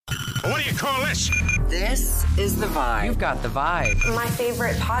What do you call this? This is The Vibe. You've got The Vibe. My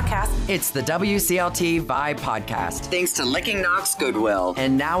favorite podcast. It's the WCLT Vibe Podcast. Thanks to Licking Knox Goodwill.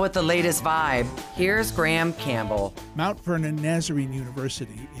 And now with the latest Vibe, here's Graham Campbell. Mount Vernon Nazarene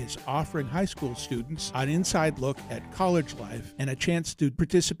University is offering high school students an inside look at college life and a chance to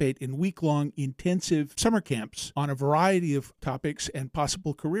participate in week-long intensive summer camps on a variety of topics and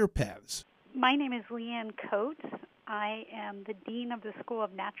possible career paths. My name is Leanne Coates. I am the Dean of the School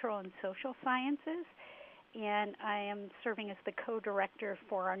of Natural and Social Sciences, and I am serving as the co-director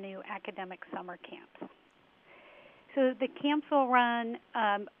for our new academic summer camps. So the camps will run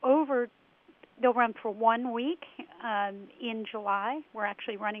they'll run for 1 week in July. We're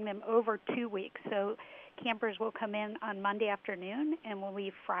actually running them over 2 weeks. So campers will come in on Monday afternoon and will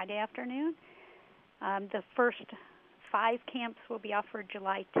leave Friday afternoon. The first 5 camps will be offered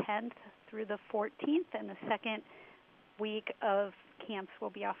July 10th through the 14th, and the second week of camps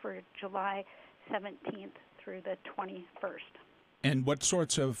will be offered July 17th through the 21st. And what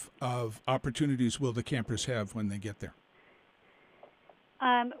sorts of opportunities will the campers have when they get there?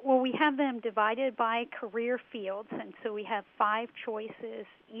 Well, we have them divided by career fields, and so we have 5 choices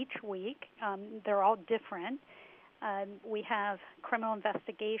each week. They're all different. We have criminal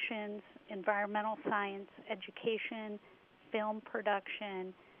investigations, environmental science, education, film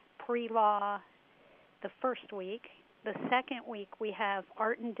production, pre-law the first week. The second week we have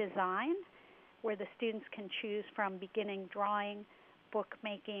art and design, where the students can choose from beginning drawing,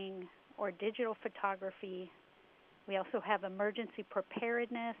 bookmaking, or digital photography. We also have emergency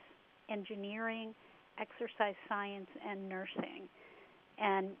preparedness, engineering, exercise science, and nursing.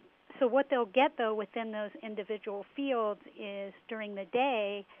 And so what they'll get, though, within those individual fields is during the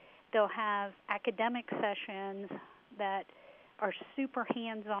day they'll have academic sessions that are super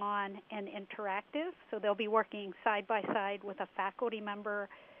hands-on and interactive. So they'll be working side by side with a faculty member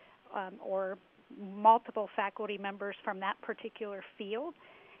or multiple faculty members from that particular field.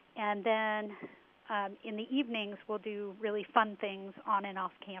 And then in the evenings, we'll do really fun things on and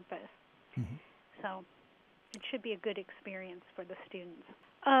off campus. Mm-hmm. So it should be a good experience for the students.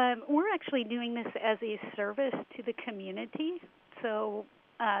 We're actually doing this as a service to the community. So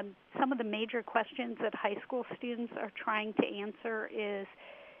some of the major questions that high school students are trying to answer is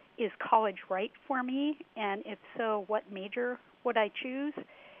college right for me? And if so, what major would I choose?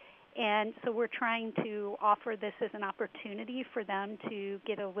 And so we're trying to offer this as an opportunity for them to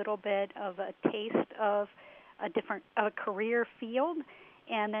get a little bit of a taste of a career field,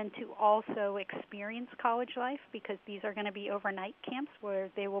 and then to also experience college life, because these are going to be overnight camps where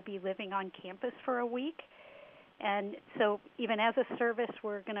they will be living on campus for a week. And so even as a service,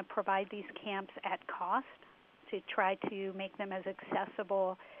 we're going to provide these camps at cost to try to make them as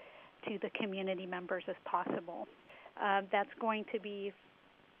accessible to the community members as possible. That's going to be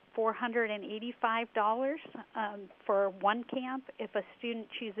 $485 for one camp. If a student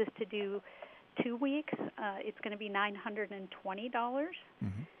chooses to do 2 weeks, it's going to be $920.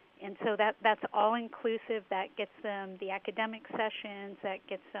 Mm-hmm. And so that's all inclusive. That gets them the academic sessions, that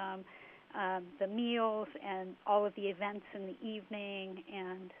gets them the meals and all of the events in the evening,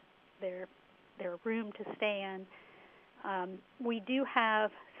 and their room to stay in. We do have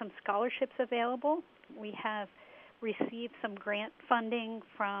some scholarships available. We have received some grant funding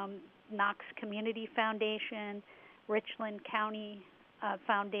from Knox Community Foundation, Richland County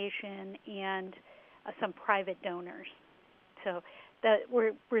Foundation, and some private donors. So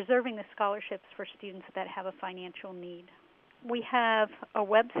we're reserving the scholarships for students that have a financial need. We have a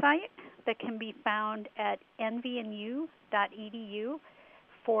website that can be found at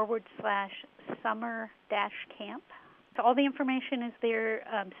mvnu.edu/summer-camp. So all the information is there.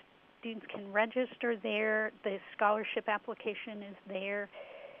 Students can register there. The scholarship application is there.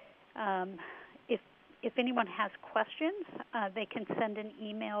 If anyone has questions, they can send an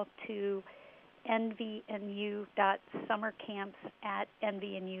email to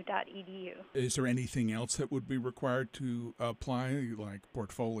nvnu.summercamps@mvnu.edu. Is there anything else that would be required to apply, like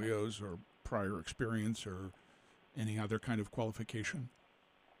portfolios or prior experience or any other kind of qualification?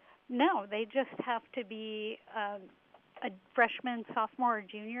 No, they just have to be a freshman, sophomore, or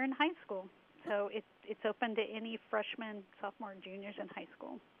junior in high school. So it's open to any freshmen, sophomore, juniors in high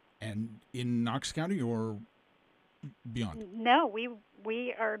school. And in Knox County or beyond? No, we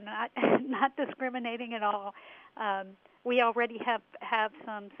are not discriminating at all. We already have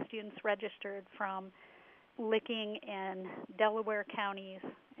some students registered from Licking and Delaware counties,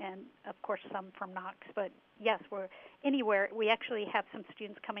 and of course some from Knox. But yes, we're anywhere. We actually have some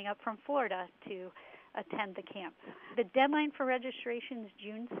students coming up from Florida to attend the camps. The deadline for registration is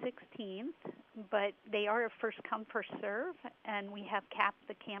June 16th, but they are a first come, first serve, and we have capped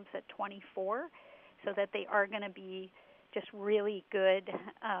the camps at 24 so that they are going to be just really good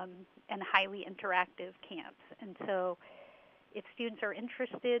and highly interactive camps. And so if students are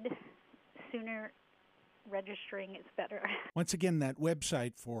interested, sooner registering is better. Once again, that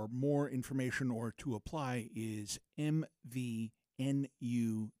website for more information or to apply is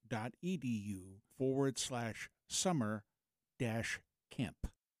mvnu.edu/summer-camp.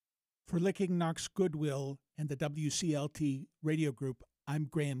 For Licking Knox Goodwill and the WCLT Radio Group, I'm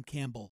Graham Campbell.